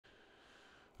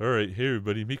Alright, hey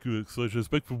everybody, MikuXLegend is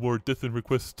back for more Death and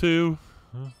Request 2.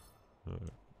 Huh?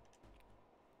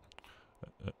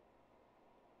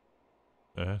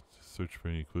 I have to search for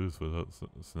any clues without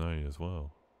Snai as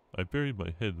well. I buried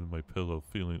my head in my pillow,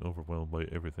 feeling overwhelmed by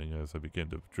everything as I began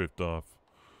to drift off.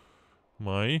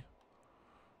 I'm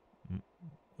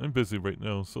busy right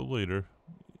now, so later.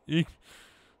 Eek!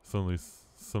 Suddenly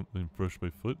something brushed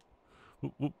my foot.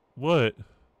 What?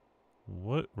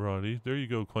 What, Roddy? There you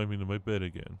go, climbing to my bed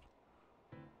again.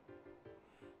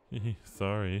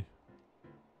 Sorry.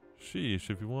 Sheesh,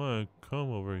 if you want to come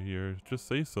over here, just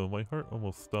say so. My heart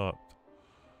almost stopped.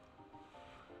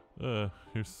 You're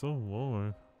so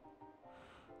warm.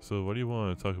 So what do you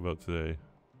want to talk about today?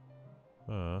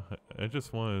 I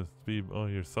just want to be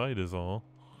on your side is all.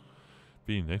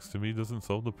 Being next to me doesn't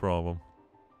solve the problem.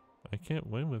 I can't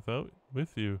win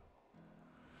with you.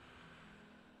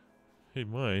 Hey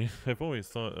Mai, I've always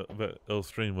thought that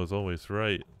Elstrain was always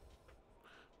right.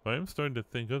 But I'm starting to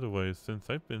think otherwise. Since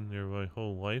I've been here my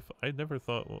whole life, I never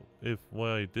thought if what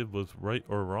I did was right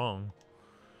or wrong.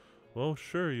 Well,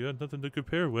 sure, you had nothing to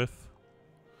compare with.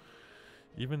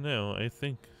 Even now, I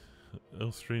think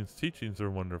Elstrain's teachings are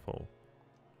wonderful.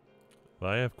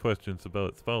 But I have questions about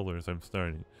its followers. I'm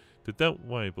starting to doubt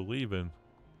what I believe in.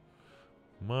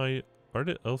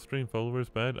 Aren't Elstrain followers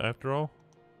bad after all?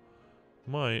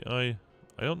 I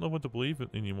don't know what to believe in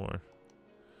anymore.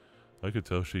 I could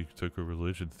tell she took her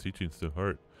religion's teachings to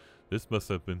heart. This must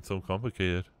have been so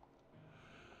complicated.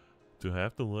 To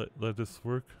have to let this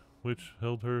work, which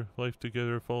held her life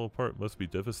together, fall apart must be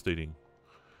devastating.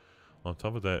 On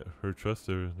top of that, her trust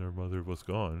in her mother was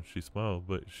gone. She smiled,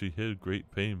 but she hid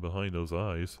great pain behind those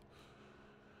eyes.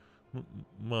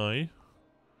 I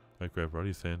grabbed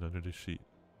Roddy's hand under the sheet.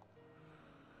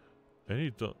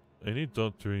 Any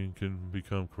doctrine can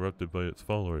become corrupted by its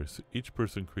followers. Each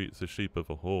person creates the shape of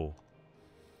a whole.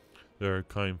 There are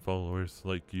kind followers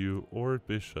like you or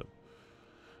Bishop,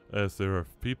 as there are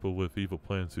people with evil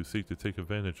plans who seek to take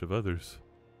advantage of others.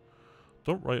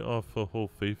 Don't write off a whole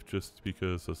faith just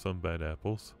because of some bad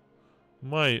apples.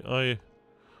 Well,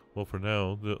 for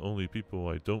now, the only people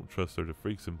I don't trust are the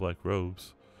freaks in black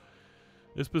robes.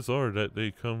 It's bizarre that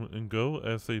they come and go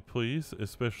as they please,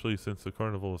 especially since the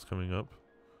carnival is coming up.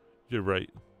 You're right.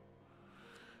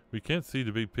 We can't see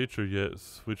the big picture yet,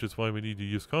 which is why we need to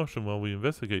use caution while we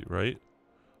investigate, right?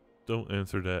 Don't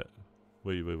answer that.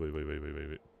 Wait.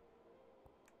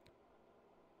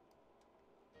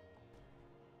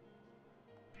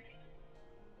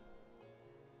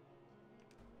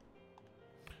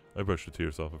 I brushed the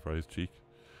tears off of Rye's cheek.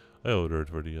 I owed her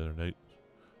for the other night.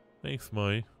 Thanks,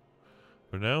 Mai.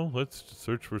 For now, let's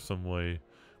search for some way.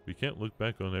 We can't look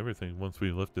back on everything once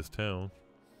we left this town.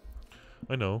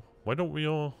 I know. Why don't we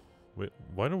all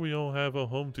have a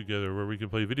home together where we can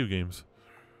play video games?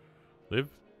 Live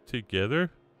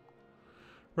together?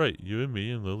 Right, you and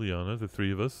me and Liliana, the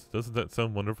three of us. Doesn't that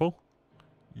sound wonderful?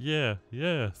 Yeah,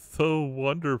 so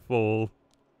wonderful.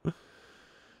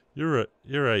 You're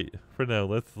right. For now,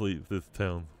 let's leave this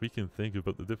town. We can think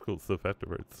about the difficult stuff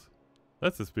afterwards.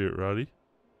 That's the spirit, Roddy.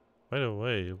 By the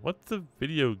way, what's a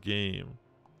video game?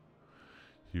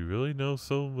 You really know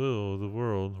so little of the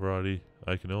world, Roddy.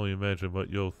 I can only imagine what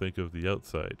you'll think of the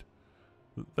outside.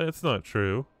 That's not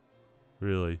true.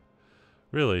 Really.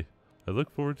 I look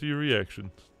forward to your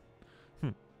reaction.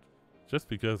 Just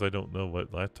because I don't know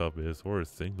what laptop is, or a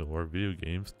signal, or video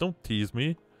games, don't tease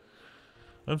me.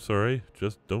 I'm sorry,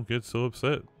 just don't get so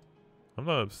upset. I'm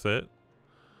not upset.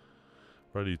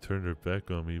 Roddy turned her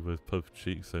back on me with puffed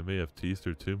cheeks. I may have teased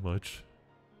her too much.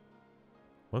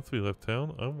 Once we left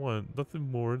town, I wanted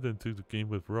nothing more than to game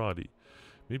with Roddy.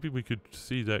 Maybe we could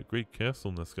see that great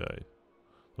castle in the sky.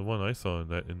 The one I saw in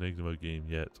that Enigma game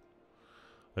yet.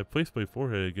 I placed my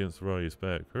forehead against Roddy's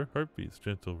back. Her heartbeat's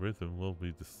gentle rhythm lulled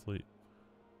me to sleep.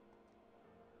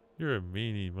 You're a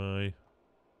meanie, Mai.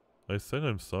 I said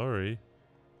I'm sorry.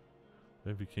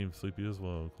 I became sleepy as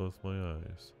well and closed my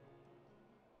eyes.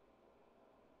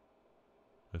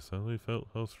 I suddenly felt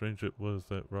how strange it was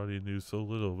that Roddy knew so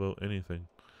little about anything.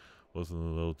 Wasn't a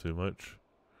little too much.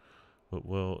 But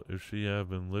well, if she had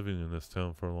been living in this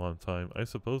town for a long time, I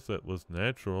suppose that was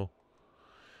natural.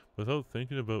 Without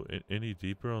thinking about it any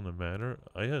deeper on the matter,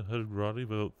 I had hugged Roddy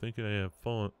without thinking I had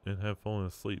fallen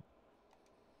asleep.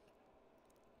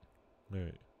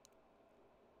 Alright.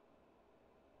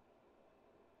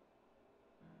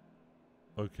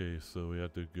 Okay, so we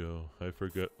have to go.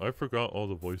 I forgot all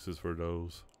the voices for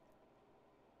those.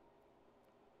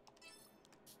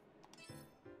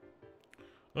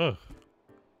 Ugh.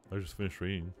 I just finished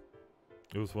reading.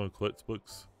 It was one of Colette's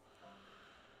books.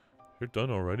 You're done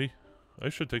already? I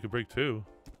should take a break too.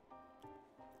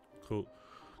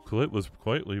 Colette was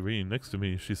quietly reading next to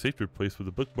me. She saved her place with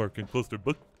a bookmark and closed her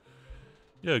book.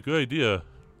 Yeah, good idea.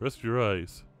 Rest your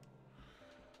eyes.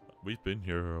 We've been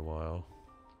here a while.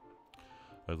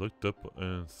 I looked up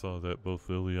and saw that both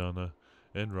Liliana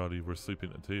and Roddy were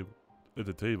sleeping at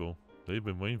the table. They'd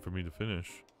been waiting for me to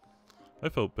finish. I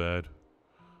felt bad.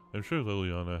 I'm sure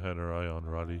Liliana had her eye on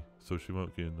Roddy, so she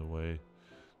won't get in the way.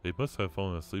 They must have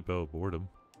fallen asleep out of boredom.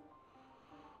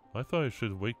 I thought I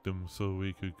should wake them so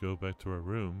we could go back to our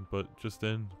room, but just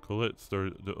then Colette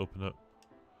started to open up.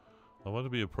 I want to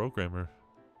be a programmer.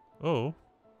 Oh,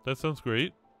 that sounds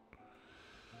great.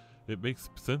 It makes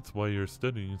sense why you're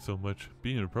studying so much.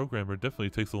 Being a programmer definitely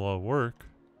takes a lot of work.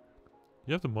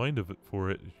 You have the mind of it for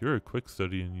it. You're a quick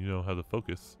study and you know how to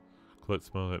focus. Colette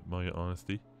smiled at my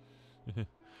honesty.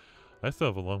 I still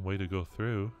have a long way to go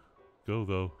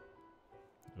though.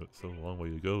 It's a long way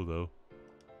to go though.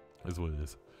 Is what it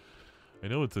is. I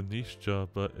know it's a niche job,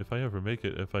 but if I ever make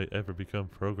it, if I ever become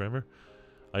a programmer,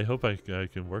 I hope I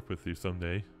can work with you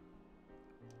someday.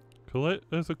 Colette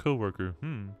as a co-worker.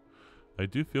 I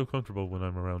do feel comfortable when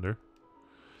I'm around her.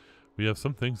 We have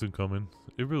some things in common.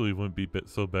 It really wouldn't be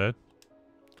so bad.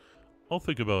 I'll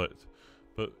think about it,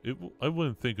 but I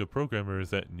wouldn't think a programmer is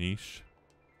that niche.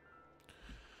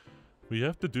 We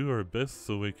have to do our best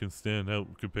so we can stand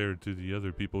out compared to the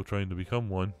other people trying to become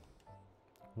one.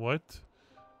 What?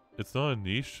 It's not a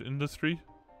niche industry?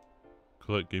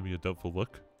 Colette gave me a doubtful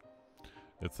look.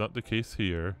 It's not the case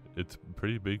here. It's a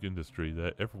pretty big industry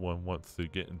that everyone wants to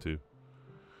get into.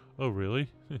 Oh,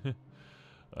 really?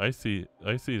 I see.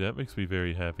 That makes me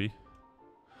very happy.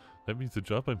 That means the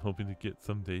job I'm hoping to get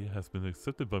someday has been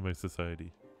accepted by my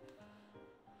society.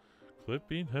 Colette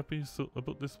being happy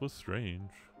about this was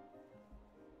strange.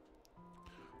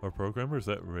 Are programmers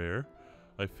that rare?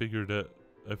 I figured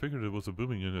it was a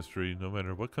booming industry no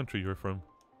matter what country you're from.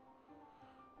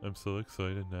 I'm so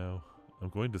excited now. I'm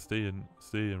going to stay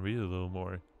and read a little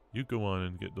more. You go on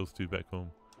and get those two back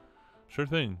home. Sure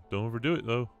thing. Don't overdo it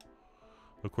though.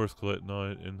 Of course, Colette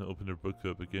nodded and opened her book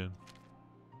up again.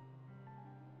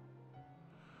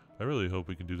 I really hope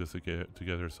we can do this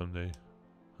together someday.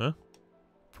 Huh?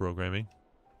 Programming?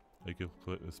 I give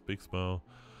Colette a big smile.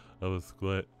 I was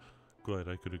glad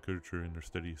I could encourage her in her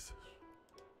studies.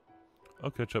 I'll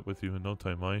catch up with you in no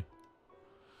time, Mai.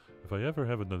 If I ever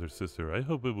have another sister, I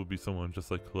hope it will be someone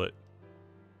just like Colette.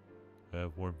 I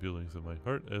have warm feelings in my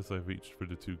heart as I reached for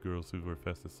the two girls who were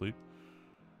fast asleep.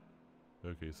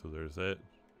 Okay, so there's that.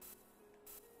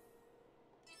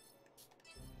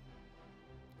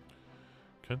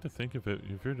 Come to think of it,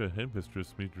 if you're the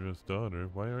headmistress Midra's daughter,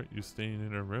 why aren't you staying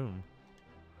in her room?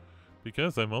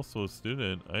 Because I'm also a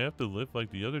student, I have to live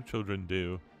like the other children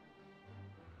do.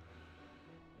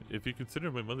 If you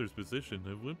consider my mother's position,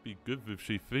 it wouldn't be good if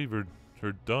she favored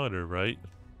her daughter, right?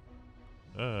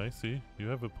 Ah, I see. You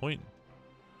have a point.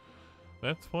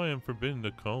 That's why I'm forbidden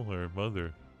to call her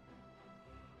mother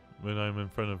when I'm in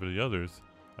front of the others.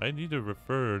 I need to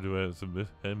refer to her as a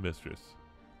headmistress.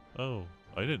 Oh,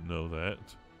 I didn't know that.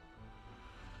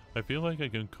 I feel like I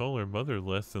can call her mother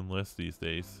less and less these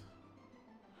days.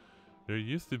 There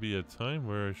used to be a time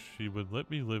where she would let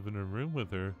me live in her room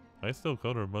with her. I still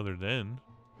called her mother then.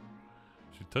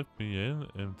 She tucked me in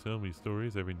and told me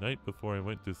stories every night before I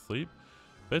went to sleep.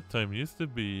 Bedtime used to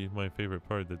be my favorite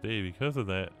part of the day because of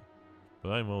that.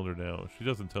 But I'm older now. She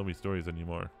doesn't tell me stories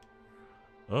anymore.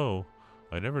 Oh,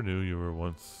 I never knew you were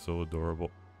once so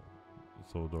adorable.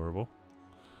 So adorable.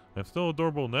 I'm still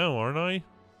adorable now, aren't I?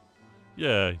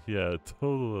 Yeah,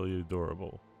 totally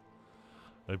adorable.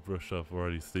 I brushed off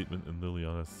Roddy's statement and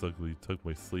Liliana suddenly tugged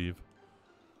my sleeve.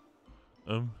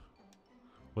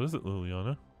 What is it,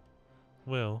 Liliana?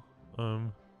 Well,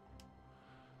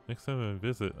 next time I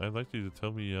visit, I'd like you to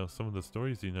tell me some of the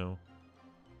stories you know.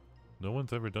 No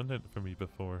one's ever done that for me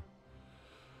before.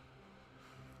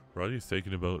 Roddy's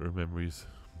talking about her memories.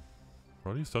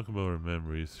 Roddy's talking about her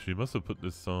memories. She must have put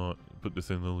this in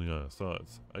Liliana's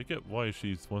thoughts. I get why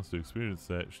she wants to experience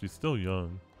that. She's still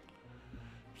young.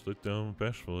 She looked down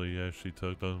bashfully as she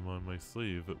tugged on my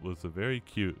sleeve. It was very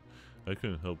cute. I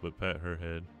couldn't help but pat her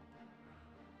head.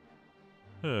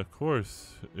 Yeah, of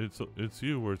course. It's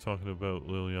you we're talking about,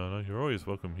 Liliana. You're always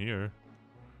welcome here.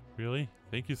 Really?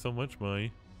 Thank you so much,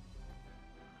 Mai.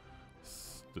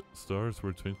 Stars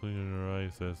were twinkling in her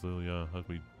eyes as Liliana hugged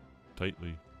me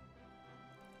tightly.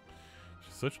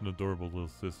 She's such an adorable little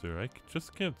sister. I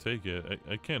just can't take it.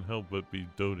 I can't help but be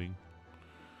doting.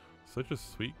 Such a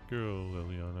sweet girl,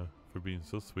 Liliana. For being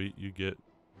so sweet, you get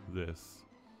this.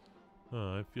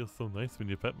 Oh, I feel so nice when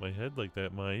you pat my head like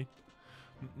that, Mai.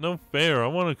 No fair. I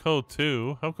want to cuddle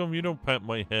too. How come you don't pat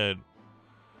my head?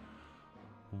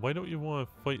 Why don't you want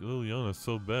to fight Liliana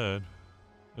so bad?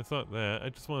 It's not that. I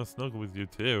just want to snuggle with you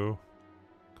too.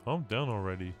 Calm down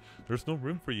already. There's no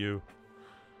room for you.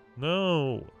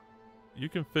 No! You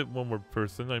can fit one more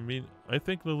person. I mean, I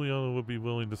think Liliana would be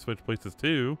willing to switch places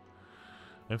too.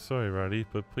 I'm sorry, Roddy,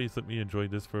 but please let me enjoy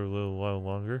this for a little while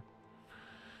longer.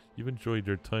 You've enjoyed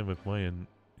your time with Mayan.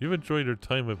 You've enjoyed your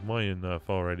time with Mayan enough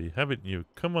already, haven't you?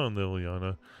 Come on,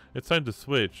 Liliana. It's time to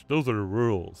switch. Those are the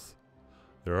rules.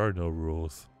 There are no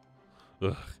rules.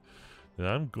 Ugh. Then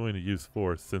I'm going to use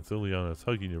force. Since Liliana is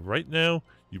hugging you right now,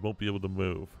 you won't be able to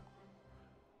move.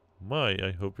 My,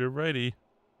 I hope you're ready.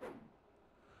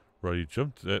 Roddy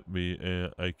jumped at me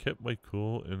and I kept my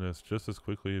cool, and as just as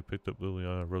quickly I picked up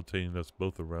Liliana, rotating us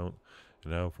both around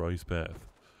and out of Roddy's path.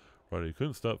 Roddy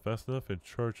couldn't stop fast enough and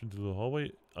charged into the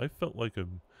hallway. I felt like a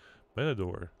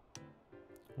matador.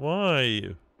 Why?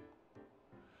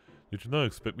 Did you not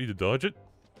expect me to dodge it?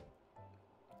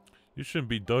 You shouldn't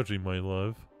be dodging, my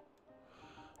love.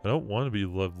 I don't want to be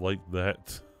loved like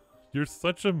that. You're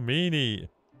such a meanie.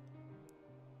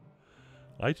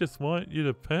 I just want you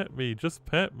to pet me. Just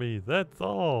pet me. That's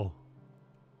all.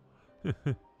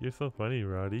 You're so funny,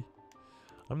 Roddy.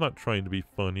 I'm not trying to be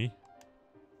funny.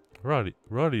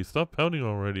 Roddy, stop pouting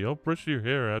already. I'll brush your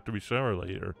hair after we shower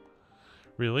later.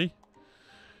 Really?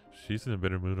 She's in a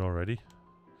better mood already.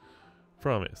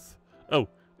 Promise. Oh,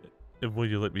 and will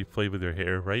you let me play with your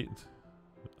hair, right?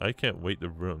 I can't wait to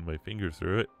run my fingers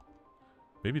through it.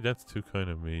 Maybe that's too kind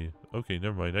of me. Okay,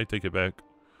 never mind. I take it back.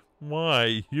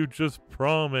 Why? You just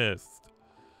promised.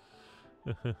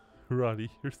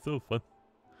 Roddy, you're so fun.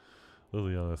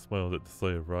 Liliana smiled at the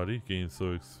sight of Roddy, getting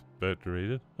so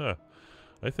exasperated. Huh.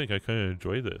 I think I kind of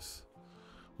enjoy this.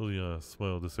 Liliana's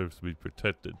smile deserves to be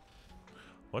protected.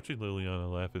 Watching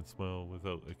Liliana laugh and smile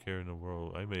without a care in the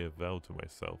world, I may have vowed to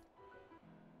myself.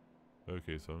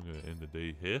 Okay, so I'm going to end the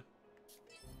day here.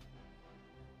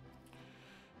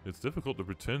 It's difficult to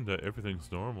pretend that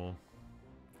everything's normal.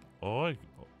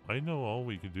 I know all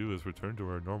we can do is return to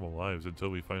our normal lives until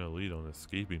we find a lead on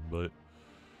escaping, but...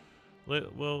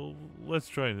 let's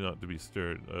try not to be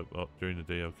stirred up during the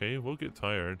day, okay? We'll get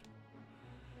tired.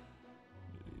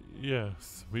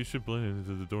 Yes, we should blend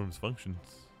into the dorm's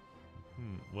functions.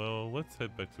 Well, let's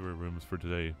head back to our rooms for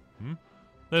today.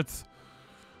 That's...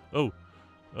 Oh,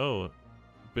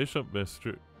 Bishop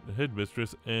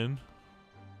Headmistress and...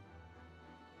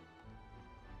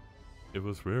 It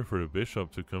was rare for the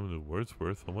bishop to come to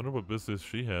Wordsworth. I wonder what business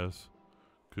she has.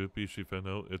 Could it be she found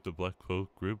out if the Black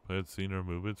Cloak group had seen our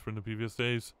movements from the previous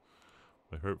days?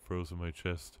 My heart froze in my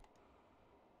chest.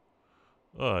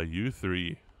 Ah, you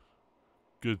three.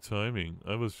 Good timing.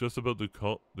 I was just about to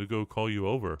go call you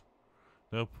over.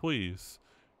 Now please,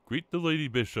 greet the Lady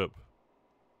Bishop.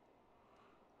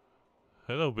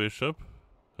 Hello, Bishop.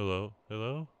 Hello?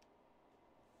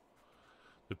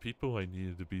 The people I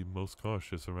needed to be most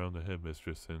cautious around the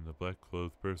headmistress and the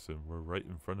black-clothed person were right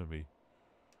in front of me.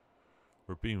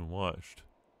 We're being watched,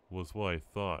 was what I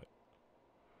thought.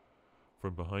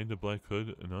 From behind the black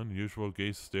hood, an unusual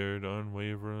gaze stared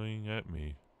unwavering at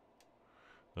me.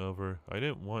 However, I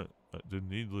didn't want to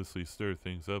needlessly stir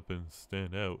things up and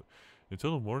stand out.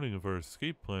 Until the morning of our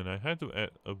escape plan, I had to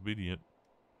act obedient.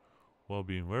 While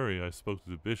being wary, I spoke to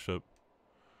the bishop.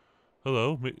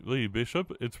 Hello, Lady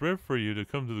Bishop. It's rare for you to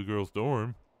come to the girls'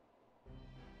 dorm.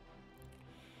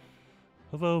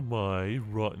 Hello, my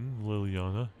rotten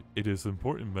Liliana. It is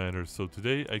important matters, so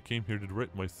today I came here to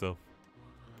direct myself.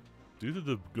 Due to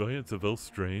the guidance of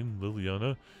Elstrain,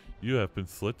 Liliana, you have been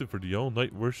selected for the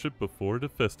all-night worship before the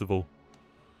festival.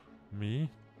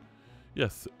 Me?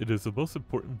 Yes, it is the most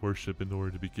important worship in order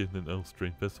to begin an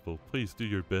Elstrain festival. Please do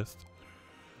your best.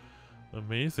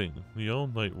 Amazing. The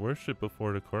all-night worship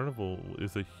before the carnival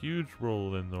is a huge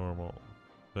role than normal.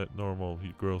 That normal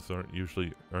girls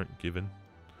aren't given.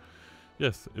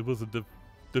 Yes, it was a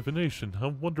divination. How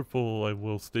wonderful. I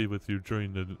will stay with you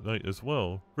during the night as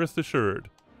well. Rest assured.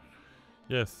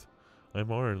 Yes,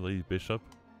 I'm honored, Lady Bishop.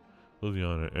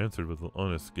 Liliana answered with an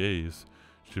honest gaze.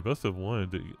 She must have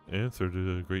wanted to answer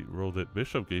to the great role that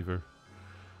Bishop gave her.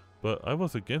 But I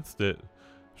was against it.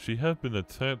 She had been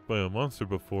attacked by a monster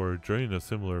before during a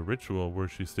similar ritual where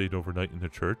she stayed overnight in the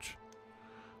church.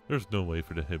 There's no way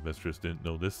for the headmistress didn't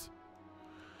know this.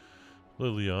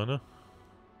 Liliana?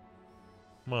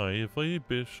 My, if Lady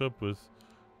Bishop is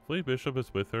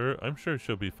with her, I'm sure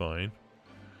she'll be fine.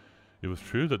 It was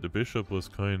true that the bishop was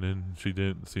kind and she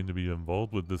didn't seem to be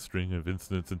involved with this string of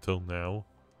incidents until now.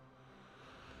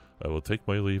 I will take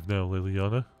my leave now,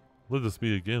 Liliana. Let us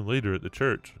meet again later at the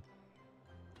church.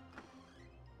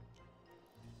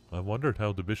 I wondered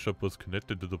how the bishop was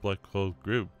connected to the Black Cloak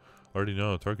group. Already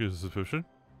now a target of suspicion?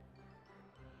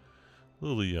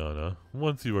 Liliana,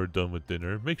 once you are done with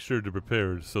dinner, make sure to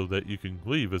prepare so that you can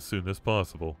leave as soon as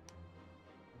possible.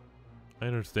 I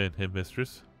understand,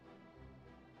 Headmistress.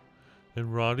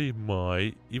 And Roddy,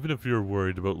 even if you're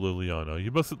worried about Liliana,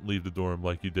 you mustn't leave the dorm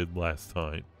like you did last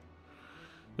time.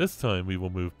 This time we will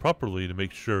move properly to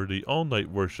make sure the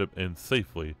all-night worship ends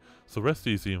safely, so rest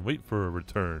easy and wait for a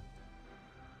return.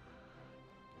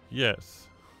 Yes,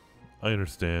 I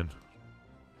understand.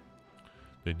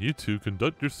 Then you two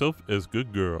conduct yourself as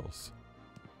good girls.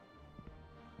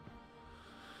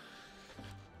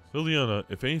 Liliana,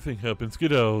 if anything happens,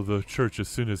 get out of the church as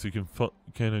soon as you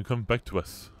can and come back to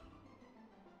us.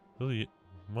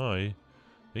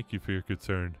 Thank you for your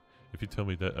concern. If you tell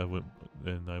me that,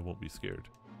 then I won't be scared.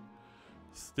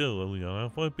 Still,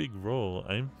 Liliana, what a big role.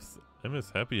 I'm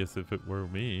as happy as if it were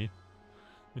me.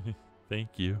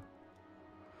 Thank you.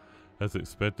 As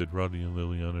expected, Rodney and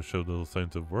Liliana showed little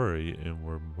signs of worry and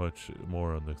were much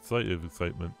more on the side of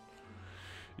excitement.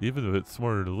 Even if it's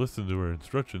smarter to listen to her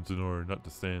instructions in order not to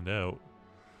stand out,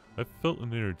 I felt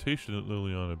an irritation at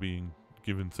Liliana being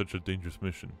given such a dangerous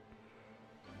mission.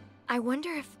 I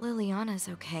wonder if Liliana's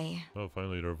okay. Oh,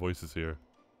 finally there are voices here.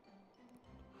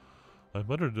 I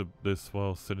muttered this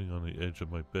while sitting on the edge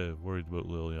of my bed, worried about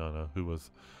Liliana, who was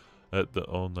at the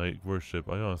all-night worship.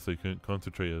 I honestly couldn't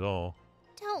concentrate at all.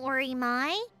 Don't worry,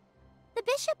 Mai. The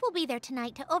bishop will be there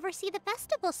tonight to oversee the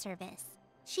festival service.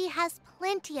 She has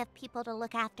plenty of people to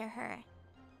look after her.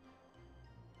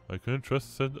 I couldn't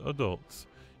trust said adults.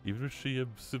 Even if she is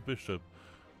the bishop,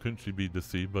 couldn't she be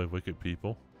deceived by wicked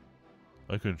people?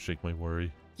 I couldn't shake my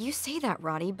worry. You say that,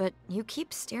 Roddy, but you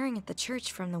keep staring at the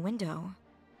church from the window.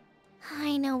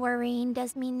 I know worrying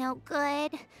does me no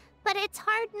good, but it's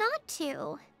hard not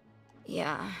to.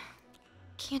 Yeah.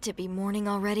 Can't it be morning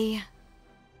already?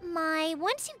 Mai,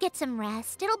 once you get some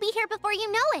rest, it'll be here before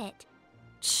you know it.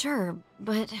 Sure,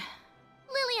 but...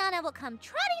 Liliana will come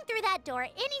trotting through that door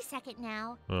any second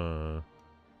now. I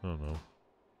don't know.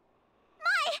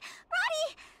 Mai!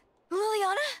 Roddy!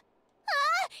 Liliana?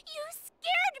 Ah! You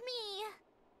scared me!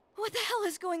 What the hell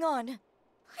is going on?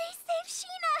 Please save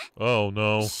Sheena! Oh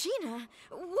no. Sheena?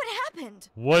 What happened?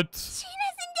 What?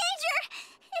 Sheena's in danger!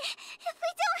 If we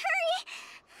don't hurry...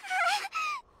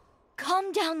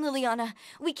 Calm down, Liliana.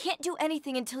 We can't do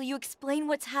anything until you explain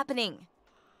what's happening.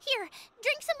 Here,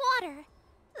 drink some water.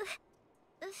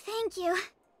 Thank you.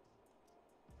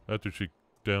 After she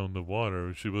downed the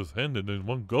water, she was handed in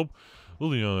one gulp.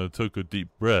 Liliana took a deep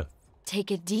breath.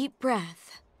 Take a deep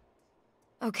breath.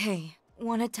 Okay,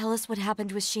 wanna tell us what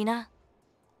happened with Sheena?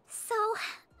 So,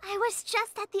 I was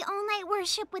just at the all-night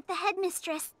worship with the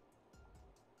headmistress.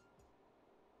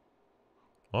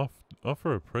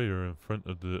 Offer a prayer in front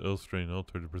of the Elstrain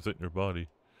altar to present your body.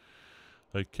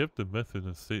 I kept the method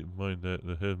and state in mind that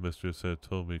the headmistress had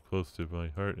told me close to my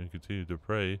heart and continued to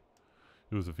pray.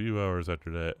 It was a few hours after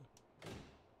that.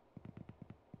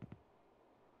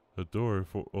 The door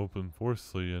opened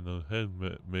forcefully and the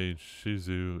head-maid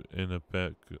Shizu and a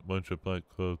bunch of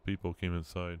black-clothed people came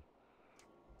inside.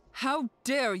 How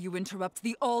dare you interrupt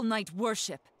the all-night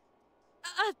worship?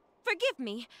 Forgive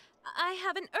me. I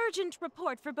have an urgent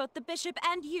report for both the bishop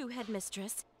and you,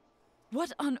 headmistress.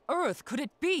 What on earth could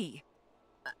it be?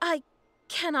 I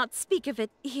cannot speak of it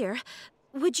here.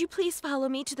 Would you please follow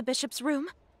me to the bishop's room?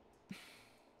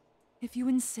 If you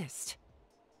insist.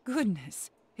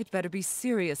 Goodness, it better be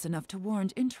serious enough to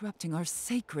warrant interrupting our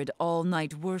sacred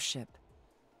all-night worship.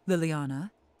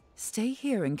 Liliana, stay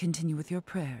here and continue with your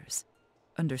prayers.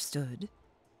 Understood?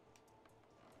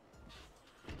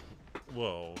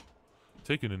 Whoa.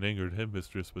 Taking an angered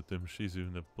headmistress with them, Shizu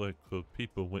and the black-cloaked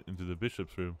people went into the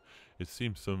bishop's room. It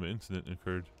seemed some incident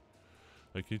occurred.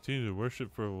 I continued to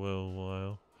worship for a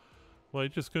while. Well, I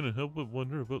just couldn't help but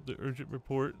wonder about the urgent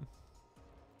report.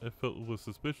 I felt it was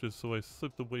suspicious, so I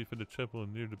slipped away from the chapel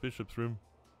and near the bishop's room.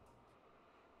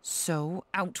 So,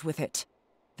 out with it.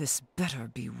 This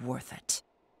better be worth it.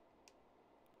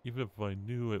 Even if I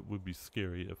knew it would be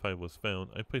scary if I was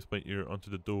found, I placed my ear onto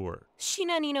the door.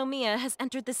 Sheena Ninomiya has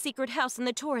entered the secret house in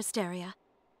the tourist area.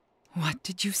 What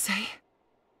did you say?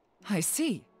 I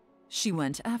see. She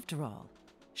went after all.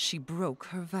 She broke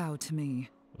her vow to me.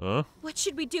 Huh? What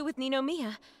should we do with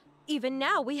Ninomiya? Even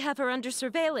now we have her under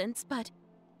surveillance, but...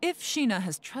 If Sheena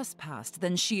has trespassed,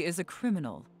 then she is a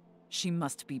criminal. She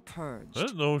must be purged. I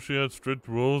didn't know she had strict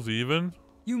rules even.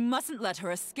 You mustn't let her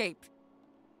escape.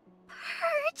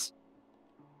 Purge?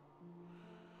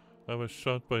 I was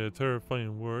shocked by a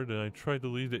terrifying word and I tried to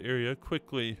leave the area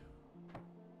quickly.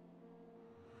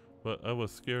 But I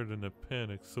was scared and in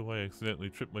panic, so I accidentally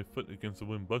tripped my foot against the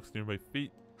wooden box near my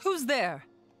feet. Who's there?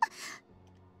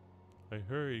 I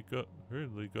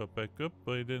hurriedly got back up,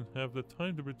 but I didn't have the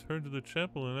time to return to the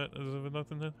chapel and act as if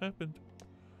nothing had happened.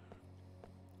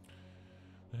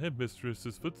 The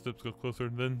headmistress's footsteps got closer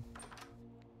and then...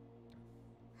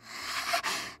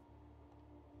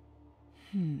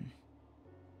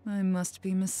 I must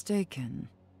be mistaken.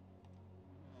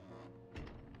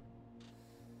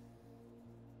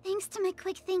 Thanks to my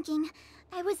quick thinking,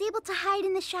 I was able to hide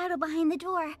in the shadow behind the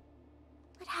door.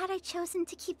 But had I chosen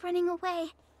to keep running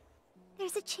away,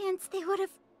 there's a chance they would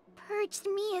have purged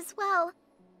me as well.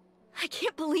 I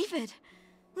can't believe it.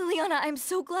 Liliana, I'm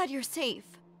so glad you're safe.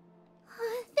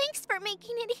 Thanks for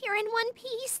making it here in one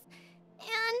piece.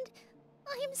 And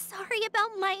I'm sorry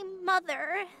about my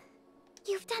mother.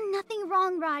 You've done nothing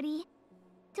wrong, Roddy.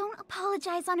 Don't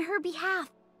apologize on her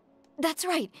behalf. That's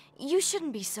right. You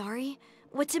shouldn't be sorry.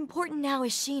 What's important now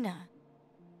is Sheena.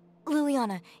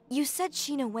 Liliana, you said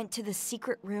Sheena went to the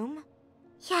secret room?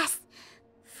 Yes.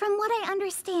 From what I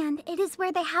understand, it is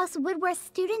where they house Woodworth's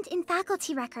student and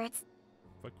faculty records.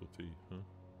 Faculty, huh?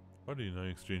 Roddy and I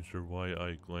exchanged our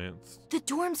wide-eyed glance. The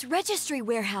dorm's registry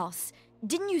warehouse.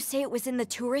 Didn't you say it was in the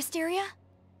tourist area?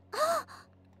 Oh!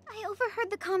 I overheard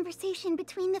the conversation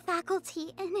between the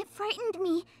faculty, and it frightened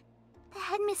me. The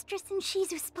headmistress and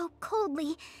Shizu spoke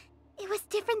coldly. It was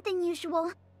different than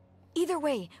usual. Either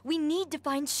way, we need to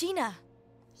find Sheena.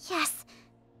 Yes.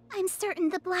 I'm certain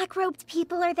the black-robed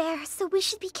people are there, so we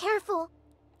should be careful.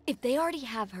 If they already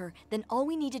have her, then all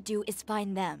we need to do is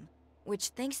find them. Which,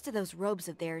 thanks to those robes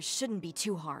of theirs, shouldn't be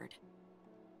too hard.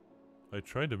 I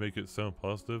tried to make it sound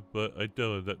positive, but I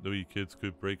doubted that we kids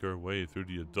could break our way through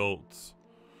the adults.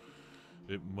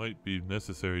 It might be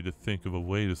necessary to think of a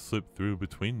way to slip through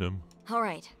between them.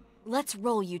 Alright, let's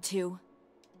roll, you two.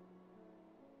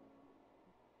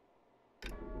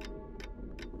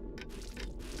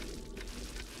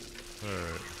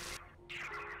 Alright.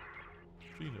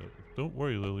 Sheena, don't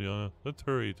worry, Liliana. Let's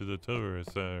hurry to the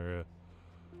tourist area.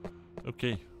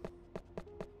 Okay.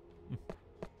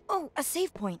 Oh, a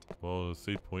save point. Well, the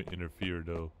save point interfered,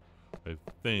 though. I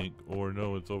think, or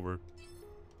no, it's over.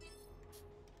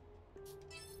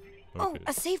 Oh,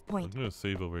 a save I'm point. gonna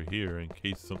save over here in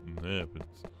case something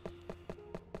happens.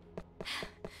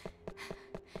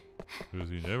 Because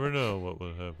you never know what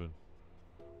will happen.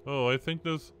 Oh, I think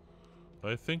that's...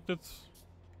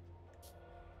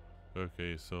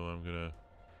 Okay, so I'm gonna...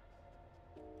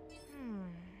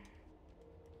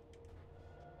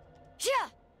 Yeah!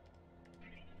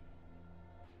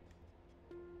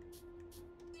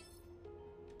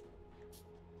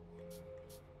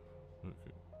 Okay.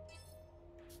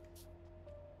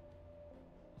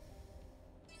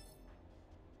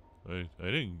 I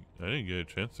didn't get a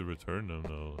chance to return them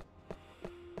though.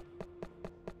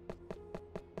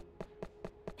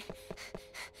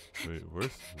 Wait,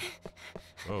 where's...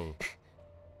 Oh.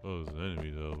 Oh, there's an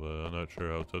enemy though, but I'm not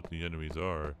sure how tough the enemies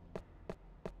are.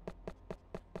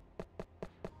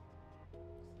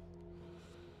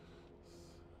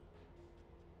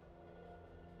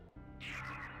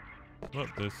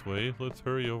 Not this way. Let's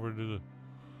hurry over to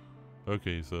the...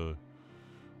 Okay, so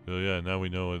yeah, now we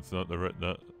know it's not the right...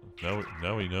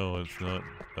 Now we know it's not...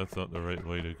 That's not the right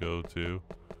way to go to.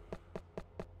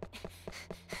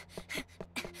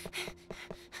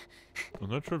 I'm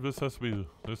not sure if this has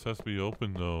to be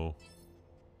open though.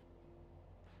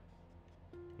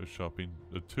 The shopping,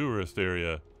 the tourist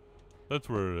area. That's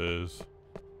where it is.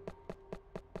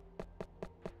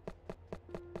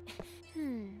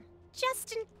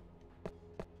 Just in...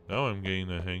 Now I'm getting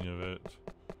the hang of it.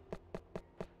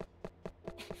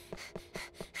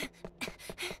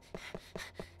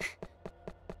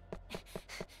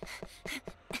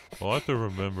 I'll have to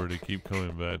remember to keep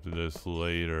coming back to this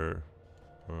later.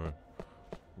 Or,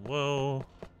 well,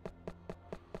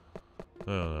 I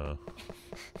don't know.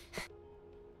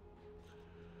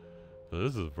 So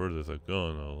this is the furthest I've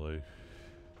gone though, like.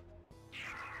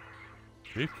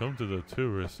 We've come to the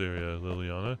tourist area,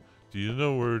 Liliana. Do you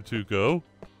know where to go?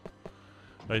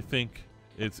 I think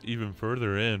it's even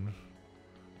further in.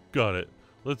 Got it.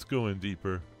 Let's go in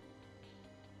deeper.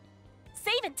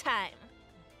 Saving time!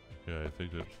 Yeah, I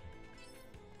think that's...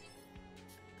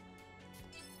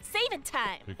 Saving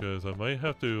time! Because I may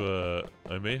have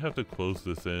to close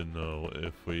this in though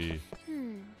if we...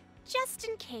 Just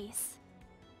in case.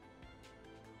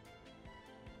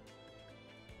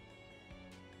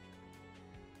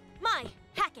 My,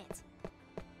 hack it!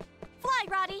 Fly,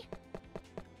 Roddy!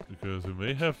 Because we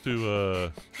may have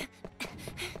to,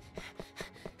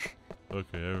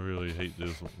 Okay, I really hate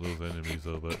those enemies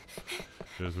though, but...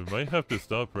 Because we might have to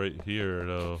stop right here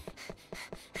though.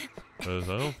 Because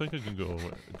I don't think I can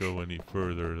go any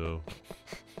further though.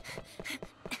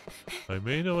 I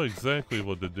may know exactly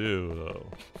what to do, though.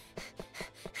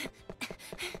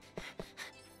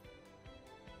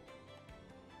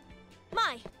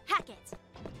 My, hack it!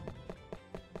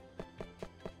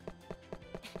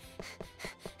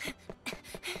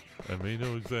 I may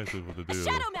know exactly what to A do.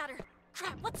 shadow matter!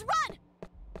 Crap, let's run!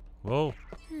 Well,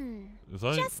 it's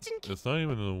not, Just in case. it's not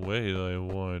even the way that I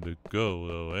wanted to go,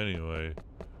 though, anyway.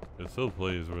 It still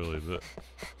plays really bit.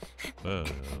 I don't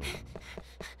know.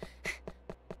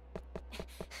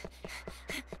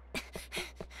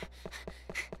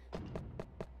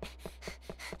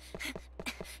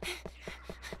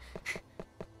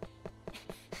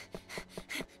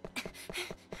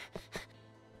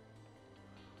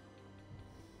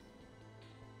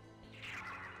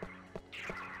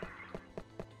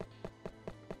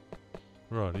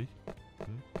 Roddy?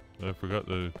 I forgot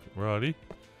the... Roddy?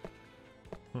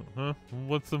 Huh?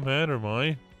 What's the matter,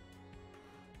 Mai?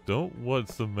 Don't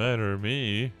what's the matter,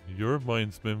 me. Your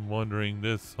mind's been wandering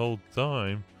this whole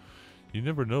time. You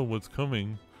never know what's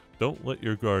coming. Don't let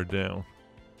your guard down.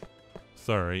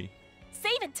 Sorry.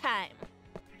 Saving time!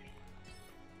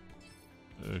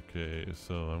 Okay,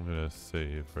 so I'm gonna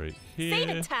save right here.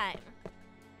 Saving time!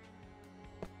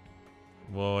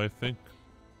 Well, I think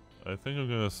I'm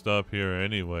gonna stop here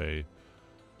anyway.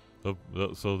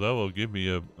 So that will give me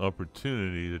an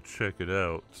opportunity to check it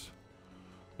out.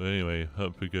 But anyway,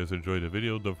 hope you guys enjoyed the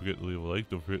video. Don't forget to leave a like.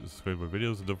 Don't forget to subscribe to my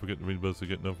videos. And don't forget to ring the bell to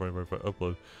get notified when I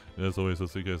upload. And as always, I'll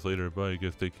see you guys later. Bye. You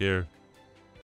guys take care.